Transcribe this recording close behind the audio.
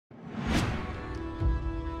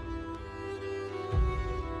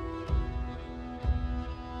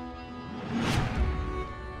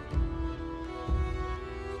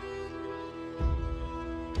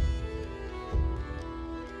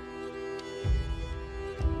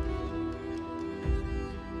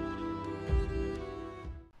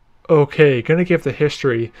Okay, gonna give the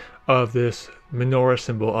history of this menorah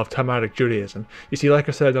symbol of Talmudic Judaism. You see, like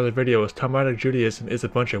I said in another video, Talmudic Judaism is a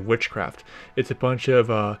bunch of witchcraft. It's a bunch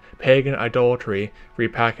of pagan idolatry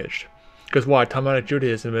repackaged. Because why? Talmudic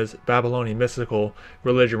Judaism is Babylonian mystical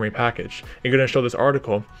religion repackaged. I'm gonna show this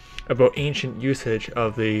article about ancient usage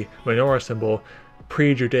of the menorah symbol,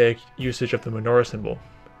 pre-Judaic usage of the menorah symbol.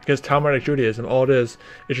 Because Talmudic Judaism, all it is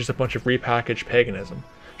just a bunch of repackaged paganism.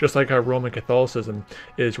 Just like how Roman Catholicism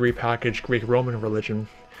is repackaged Greek-Roman religion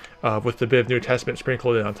with a bit of New Testament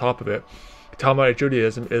sprinkled in on top of it. Talmudic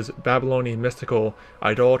Judaism is Babylonian mystical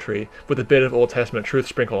idolatry with a bit of Old Testament truth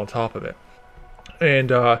sprinkled on top of it. And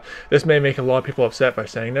this may make a lot of people upset by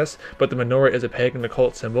saying this, but the menorah is a pagan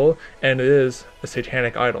occult symbol, and it is a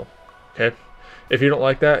satanic idol. Okay, if you don't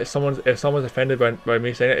like that, if someone's offended by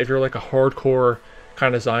me saying it, if you're like a hardcore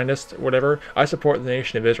kind of Zionist, whatever, I support the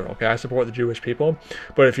nation of Israel. Okay, I support the Jewish people.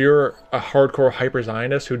 But if you're a hardcore hyper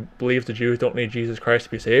Zionist who believes the Jews don't need Jesus Christ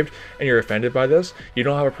to be saved, and you're offended by this, you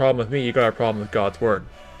don't have a problem with me. You got a problem with God's word.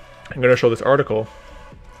 I'm going to show this article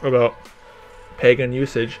about pagan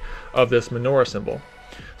usage of this menorah symbol.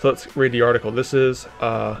 So let's read the article. This is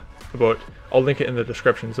about, I'll link it in the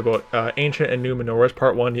description. It's about ancient and new menorahs,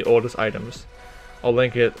 part 1, the oldest items. I'll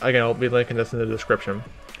link it again. I'll be linking this in the description.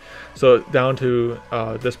 So down to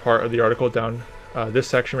this part of the article, down this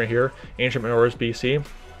section right here, ancient menorahs BC.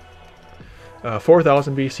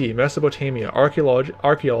 4000 BC, Mesopotamia.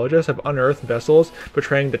 Archaeologists have unearthed vessels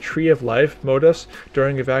portraying the Tree of Life motifs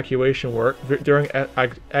during excavation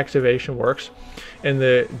works in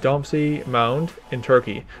the Domsi Mound in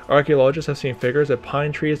Turkey. Archaeologists have seen figures of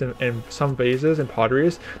pine trees and some vases and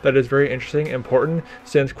potteries that is very interesting and important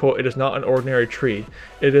since, quote, it is not an ordinary tree.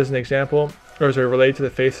 It is an example, or is related to the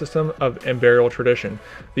faith system and burial tradition.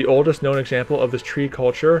 The oldest known example of this tree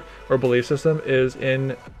culture or belief system is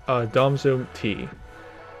in Domsum tea.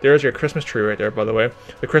 There's your Christmas tree right there, by the way.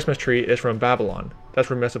 The Christmas tree is from Babylon.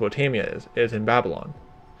 That's where Mesopotamia is in Babylon.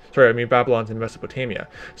 Sorry, I mean Babylon's in Mesopotamia.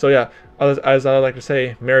 So yeah, as I like to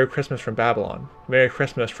say, Merry Christmas from Babylon. Merry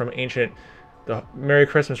Christmas from Merry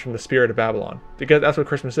Christmas from the spirit of Babylon. Because that's what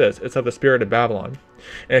Christmas is. It's of the spirit of Babylon.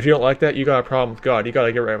 And if you don't like that, you got a problem with God. You got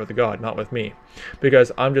to get right with God, not with me.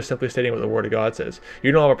 Because I'm just simply stating what the Word of God says.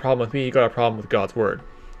 You don't have a problem with me, you got a problem with God's Word.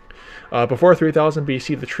 Before 3000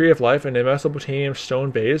 BC, the Tree of Life in a Mesopotamian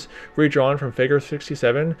stone vase, redrawn from Figure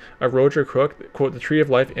 67 of Roger Cook, quote, the Tree of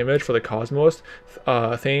Life image for the Cosmos,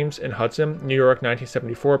 Thames and Hudson, New York,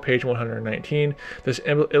 1974, page 119. This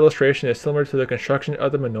illustration is similar to the construction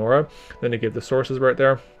of the menorah. Then they give the sources right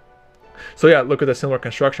there. So yeah, look at the similar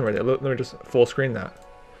construction right there. Let me just full screen that.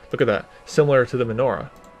 Look at that. Similar to the menorah.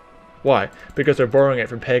 Why? Because they're borrowing it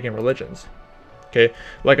from pagan religions. Okay,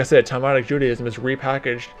 like I said, Talmudic Judaism is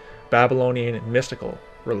repackaged Babylonian mystical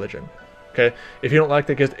religion. Okay, if you don't like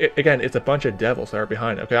that, because again, it's a bunch of devils that are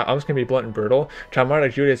behind it. Okay, I'm just gonna be blunt and brutal.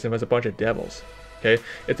 Talmudic Judaism is a bunch of devils. Okay,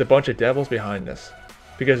 it's a bunch of devils behind this,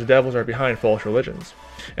 because the devils are behind false religions,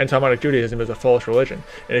 and Talmudic Judaism is a false religion.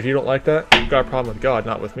 And if you don't like that, you've got a problem with God,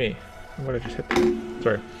 not with me. What did I just hit there?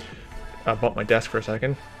 Sorry, I bumped my desk for a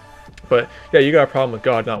second. But yeah, you got a problem with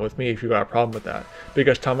God, not with me, if you got a problem with that.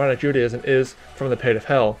 Because Talmudic Judaism is from the pit of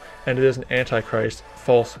hell, and it is an antichrist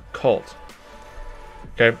false cult.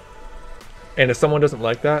 Okay? And if someone doesn't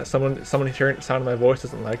like that, someone hearing the sound of my voice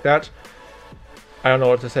doesn't like that, I don't know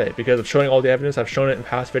what to say. Because of showing all the evidence, I've shown it in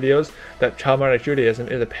past videos, that Talmudic Judaism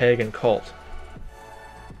is a pagan cult.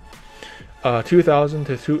 2000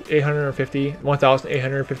 to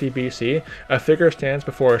 1850 BC, a figure stands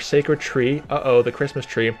before a sacred tree, the Christmas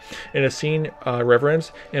tree, in a scene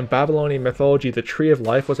reverence. In Babylonian mythology, the Tree of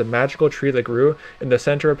Life was a magical tree that grew in the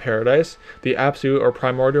center of paradise. The Apsu, or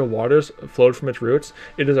primordial waters, flowed from its roots.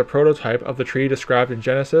 It is a prototype of the tree described in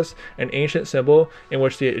Genesis, an ancient symbol in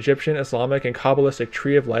which the Egyptian, Islamic, and Kabbalistic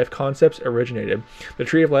Tree of Life concepts originated. The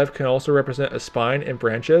Tree of Life can also represent a spine and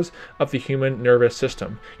branches of the human nervous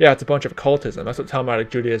system. Yeah, it's a bunch of occultism. That's what Talmudic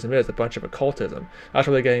Judaism is, a bunch of occultism. That's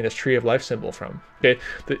where they're getting this Tree of Life symbol from. Okay,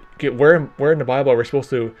 where in the Bible are we supposed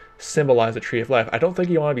to symbolize the Tree of Life? I don't think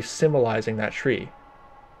you want to be symbolizing that tree.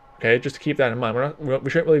 Okay, just to keep that in mind. We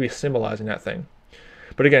shouldn't really be symbolizing that thing.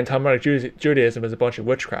 But again, Talmudic Judaism is a bunch of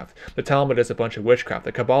witchcraft. The Talmud is a bunch of witchcraft.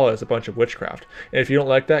 The Kabbalah is a bunch of witchcraft. And if you don't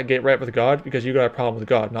like that, get right with God, because you got a problem with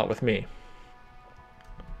God, not with me.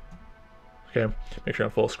 Okay, make sure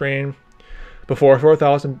I'm full screen. Before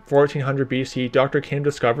 1400 BC, Dr. Kim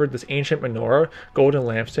discovered this ancient menorah, golden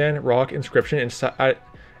lampstand, rock inscription in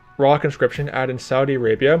Saudi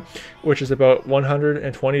Arabia, which is about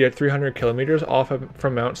 120 to 300 kilometers off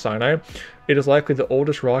from Mount Sinai. It is likely the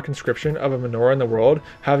oldest rock inscription of a menorah in the world,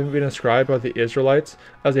 having been inscribed by the Israelites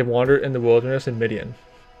as they wandered in the wilderness in Midian.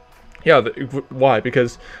 Yeah, why?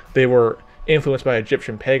 Because they were influenced by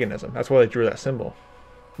Egyptian paganism. That's why they drew that symbol.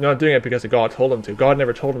 They're not doing it because God told them to. God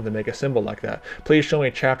never told them to make a symbol like that. Please show me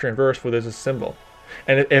a chapter and verse where there's a symbol.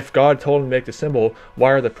 And if God told them to make the symbol,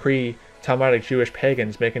 why are the pre-Talmudic Jewish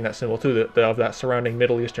pagans making that symbol too, of that surrounding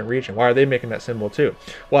Middle Eastern region? Why are they making that symbol too?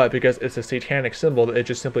 Why? Because it's a satanic symbol that is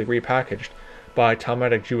just simply repackaged by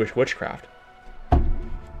Talmudic Jewish witchcraft.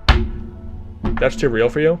 That's too real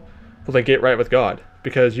for you? Well, then get right with God,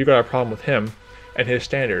 because you got a problem with him and his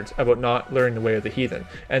standards about not learning the way of the heathen.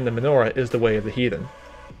 And the menorah is the way of the heathen.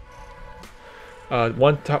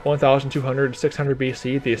 1200 to 600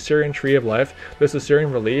 BC, the Assyrian Tree of Life. This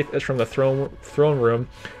Assyrian relief is from the throne room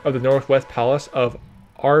of the northwest palace of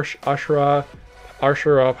Ashurapal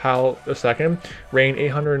II, reigned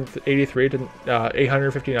 883 to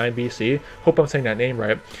 859 BC. Hope I'm saying that name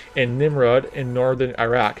right. In Nimrod in northern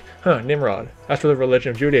Iraq. Nimrod. That's where the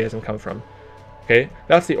religion of Judaism comes from. Okay,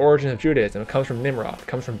 that's the origin of Judaism. It comes from Nimrod. It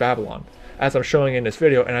comes from Babylon. As I'm showing in this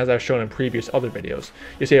video, and as I've shown in previous other videos.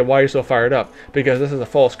 You say, why are you so fired up? Because this is a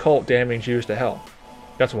false cult damning Jews to hell.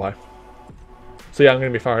 That's why. So yeah, I'm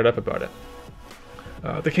going to be fired up about it.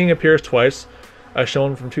 The king appears twice, as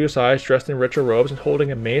shown from two sides, dressed in richer robes and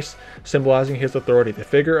holding a mace, symbolizing his authority. The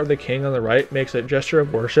figure of the king on the right makes a gesture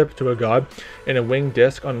of worship to a god in a winged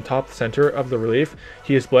disc on the top center of the relief.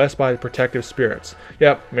 He is blessed by the protective spirits.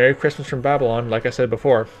 Yep, Merry Christmas from Babylon, like I said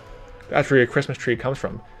before. That's where your Christmas tree comes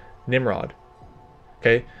from. Nimrod.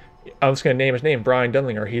 Okay? I'm just going to name his name, Brian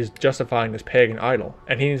Denlinger. He's justifying this pagan idol,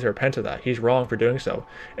 and he needs to repent of that. He's wrong for doing so,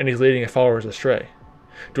 and he's leading his followers astray.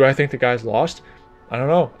 Do I think the guy's lost? I don't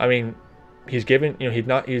know. I mean, he's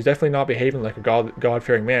definitely not behaving like a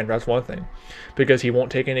God-fearing man. That's one thing, because he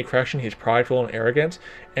won't take any correction. He's prideful and arrogant,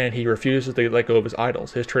 and he refuses to let go of his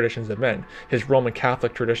idols, his traditions of men, his Roman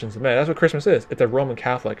Catholic traditions of men. That's what Christmas is. It's a Roman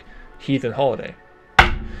Catholic heathen holiday.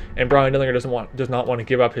 And Brian Denlinger does not want to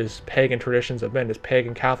give up his pagan traditions of men, his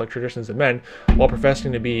pagan Catholic traditions of men, while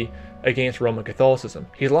professing to be against Roman Catholicism.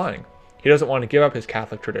 He's lying. He doesn't want to give up his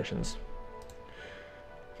Catholic traditions.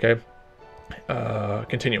 Okay.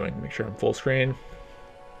 Continuing. Make sure I'm full screen.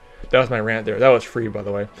 That was my rant there. That was free, by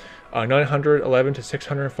the way. 911 to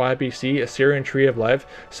 605 BC, Assyrian Tree of Life,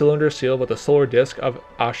 cylinder sealed with a solar disk of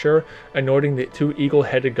Ashur, anointing the two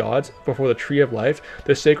eagle-headed gods before the Tree of Life.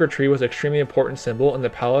 This sacred tree was an extremely important symbol in the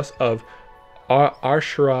palace of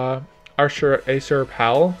Ashurapal.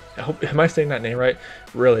 Am I saying that name right?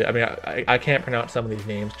 Really, I mean, I can't pronounce some of these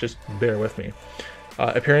names. Just bear with me.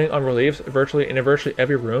 Appearing on reliefs in virtually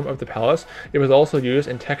every room of the palace. It was also used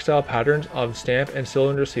in textile patterns of stamp and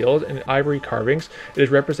cylinder seals and ivory carvings. It is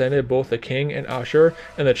represented both the king and Ashur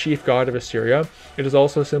and the chief god of Assyria. It is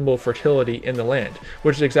also a symbol of fertility in the land,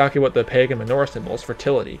 which is exactly what the pagan menorah symbol is,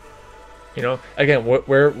 fertility. You know, again,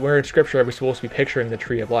 where in scripture are we supposed to be picturing the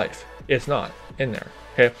tree of life? It's not in there,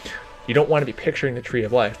 okay? You don't want to be picturing the tree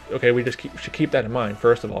of life, okay? We just should keep that in mind,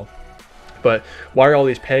 first of all. But why are all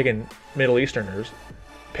these pagan Middle Easterners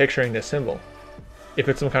picturing this symbol if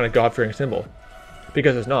it's some kind of God-fearing symbol?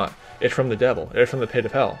 Because it's not. It's from the devil. It's from the pit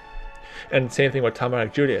of hell. And same thing with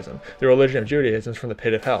Talmudic Judaism. The religion of Judaism is from the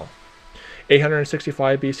pit of hell.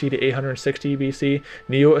 865 BC to 860 BC,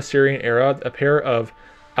 Neo-Assyrian era, a pair of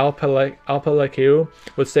Alpalekeu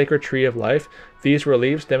with sacred tree of life. These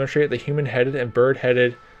reliefs demonstrate the human-headed and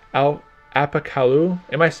bird-headed Apakalu.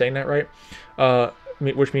 Am I saying that right?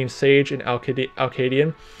 Which means sage in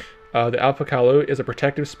Akkadian. The Apakalu is a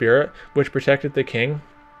protective spirit which protected the king.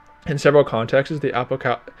 In several contexts, the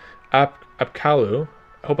Apakalu,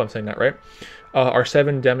 I hope I'm saying that right, are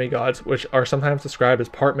 7 demigods, which are sometimes described as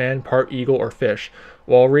part man, part eagle, or fish.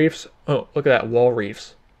 Wall reefs, oh, look at that, wall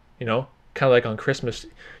reefs, you know, kind of like on Christmas,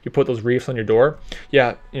 you put those reefs on your door.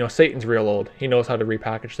 Yeah, you know, Satan's real old. He knows how to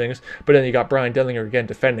repackage things. But then you got Brian Denlinger again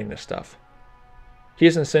defending this stuff. He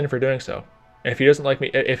isn't sin for doing so. And if he doesn't like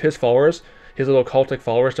me, if his followers, his little cultic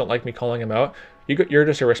followers don't like me calling him out, you're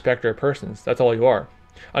just a respecter of persons. That's all you are.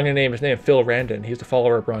 I'm going to name his name Phil Randon. He's the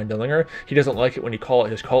follower of Brian Denlinger. He doesn't like it when you call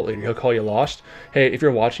it his cult leader. He'll call you lost. Hey, if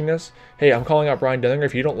you're watching this, hey, I'm calling out Brian Denlinger.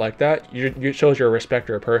 If you don't like that, it shows you're a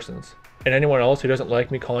respecter of persons. And anyone else who doesn't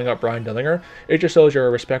like me calling out Brian Denlinger, it just shows you're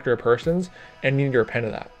a respecter of persons and you need to repent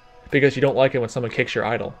of that. Because you don't like it when someone kicks your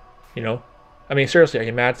idol, you know? I mean, seriously, are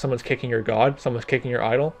you mad someone's kicking your God? Someone's kicking your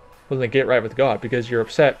idol? Well, then get right with God, because you're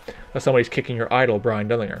upset that somebody's kicking your idol, Brian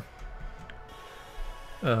Denlinger.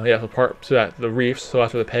 The reefs, so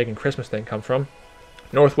that's where the pagan Christmas thing comes from.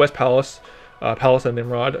 Northwest Palace, Palace of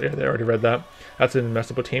Nimrod, I already read that. That's in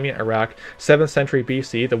Mesopotamia, Iraq. 7th century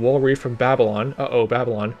BC, the wall reef from Babylon,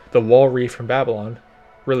 the wall reef from Babylon,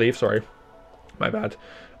 relief, sorry,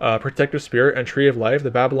 protective spirit, and tree of life.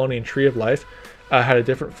 The Babylonian tree of life had a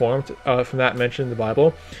different form from that mentioned in the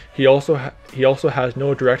Bible. He also has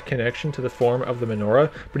no direct connection to the form of the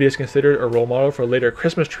menorah, but he is considered a role model for later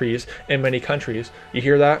Christmas trees in many countries. You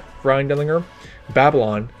hear that, Brian Dillinger?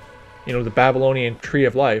 Babylon, the Babylonian tree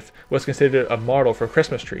of life, was considered a model for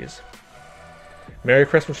Christmas trees. Merry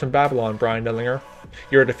Christmas from Babylon, Brian Dillinger.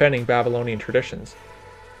 You're defending Babylonian traditions.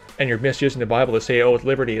 And you're misusing the Bible to say, oh, it's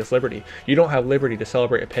liberty, it's liberty. You don't have liberty to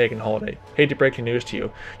celebrate a pagan holiday. Hate to break the news to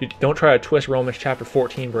you. You don't try to twist Romans chapter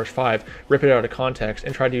 14, verse 5, rip it out of context,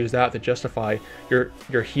 and try to use that to justify your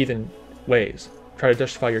heathen ways. Try to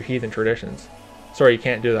justify your heathen traditions. Sorry, you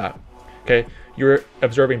can't do that. Okay? You're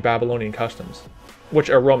observing Babylonian customs,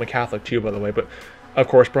 which are Roman Catholic too, by the way, but of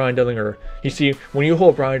course, Brian Dillinger, you see, when you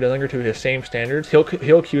hold Brian Dillinger to his same standards, he'll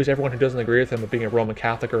accuse everyone who doesn't agree with him of being a Roman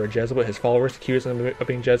Catholic or a Jesuit. His followers accuse him of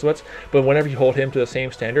being Jesuits. But whenever you hold him to the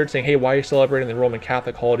same standards, saying, hey, why are you celebrating the Roman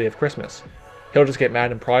Catholic holiday of Christmas? He'll just get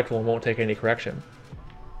mad and prideful and won't take any correction.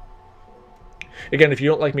 Again, if you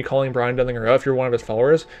don't like me calling Brian Dillinger out, if you're one of his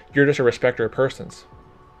followers, you're just a respecter of persons.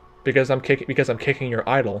 Because I'm kicking your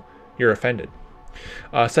idol, you're offended.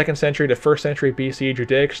 2nd century to 1st century BC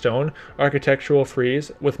Judaic stone architectural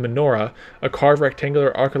frieze with menorah, a carved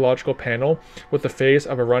rectangular archaeological panel with the face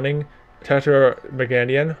of a running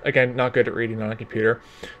tetragrammaton, again not good at reading on a computer,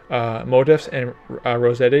 motifs and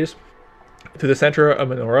rosettes. To the center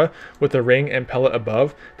of a menorah with the ring and pellet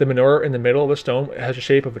above. The menorah in the middle of the stone has the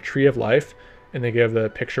shape of a tree of life, and they give the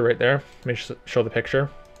picture right there. Let me just show the picture.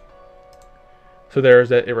 So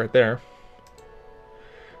there's it right there.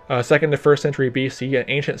 2nd to 1st century BC, an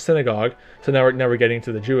ancient synagogue. So now we're getting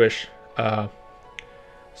to the Jewish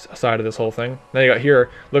side of this whole thing. Now you got here.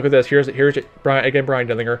 Look at this. Here's Brian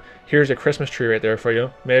Dillinger. Here's a Christmas tree right there for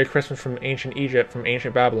you. Merry Christmas from ancient Egypt, from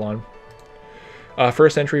ancient Babylon.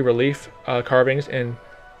 1st century relief carvings in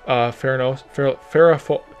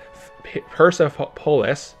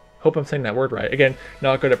Persepolis. Hope I'm saying that word right. Again,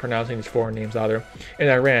 not good at pronouncing these foreign names either. In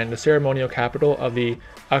Iran, the ceremonial capital of the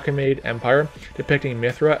Achaemenid Empire, depicting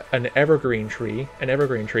Mithra, an evergreen tree. In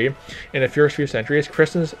the first few centuries,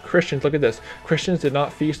 Christians, look at this. Christians did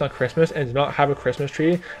not feast on Christmas and did not have a Christmas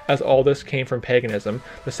tree, as all this came from paganism.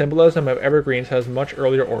 The symbolism of evergreens has much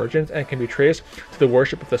earlier origins and can be traced to the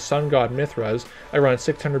worship of the sun god Mithras around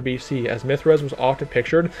 600 BC, as Mithras was often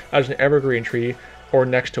pictured as an evergreen tree or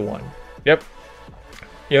next to one. Yep.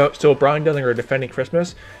 So Brian Dillinger defending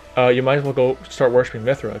Christmas, you might as well go start worshiping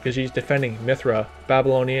Mithra, because he's defending Mithra,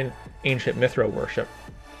 Babylonian ancient Mithra worship.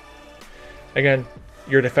 Again,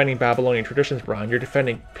 you're defending Babylonian traditions, Brian. You're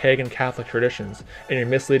defending pagan Catholic traditions, and you're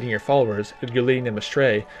misleading your followers. You're leading them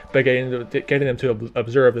astray by getting them to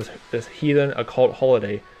observe this heathen occult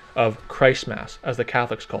holiday of Christmas, as the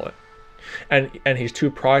Catholics call it. And he's too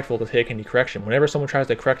prideful to take any correction. Whenever someone tries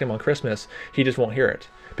to correct him on Christmas, he just won't hear it,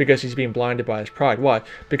 because he's being blinded by his pride. Why?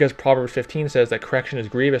 Because Proverbs 15 says that correction is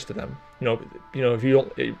grievous to them. If you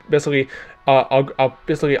don't, basically, I'll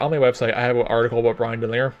basically on my website I have an article about Brian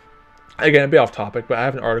Dillinger. Again, a bit off topic, but I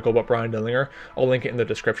have an article about Brian Dillinger. I'll link it in the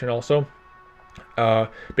description also.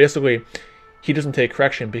 Basically, he doesn't take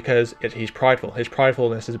correction because he's prideful. His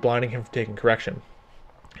pridefulness is blinding him from taking correction.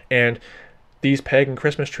 And these pagan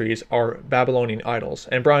Christmas trees are Babylonian idols,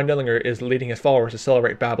 and Brian Dillinger is leading his followers to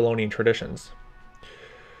celebrate Babylonian traditions.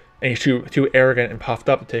 And he's too arrogant and puffed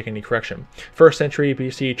up to take any correction. 1st century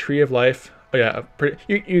BC, tree of life. Oh yeah,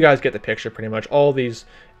 you guys get the picture pretty much. All these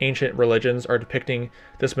ancient religions are depicting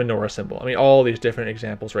this menorah symbol. I mean, all these different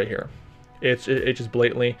examples right here. It's just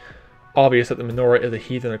blatantly obvious that the menorah is a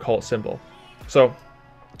heathen occult symbol. So,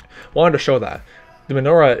 wanted to show that. The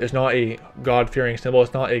menorah is not a God-fearing symbol.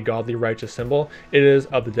 It's not a godly, righteous symbol. It is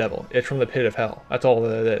of the devil. It's from the pit of hell. That's all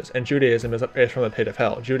that it is. And Judaism is from the pit of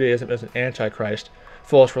hell. Judaism is an antichrist,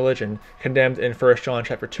 false religion, condemned in 1 John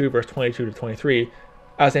chapter 2, verse 22 to 23,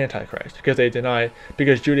 as antichrist,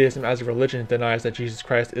 because Judaism as a religion denies that Jesus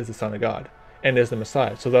Christ is the Son of God and is the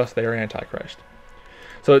Messiah. So thus they are antichrist.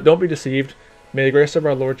 So don't be deceived. May the grace of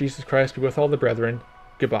our Lord Jesus Christ be with all the brethren.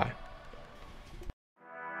 Goodbye.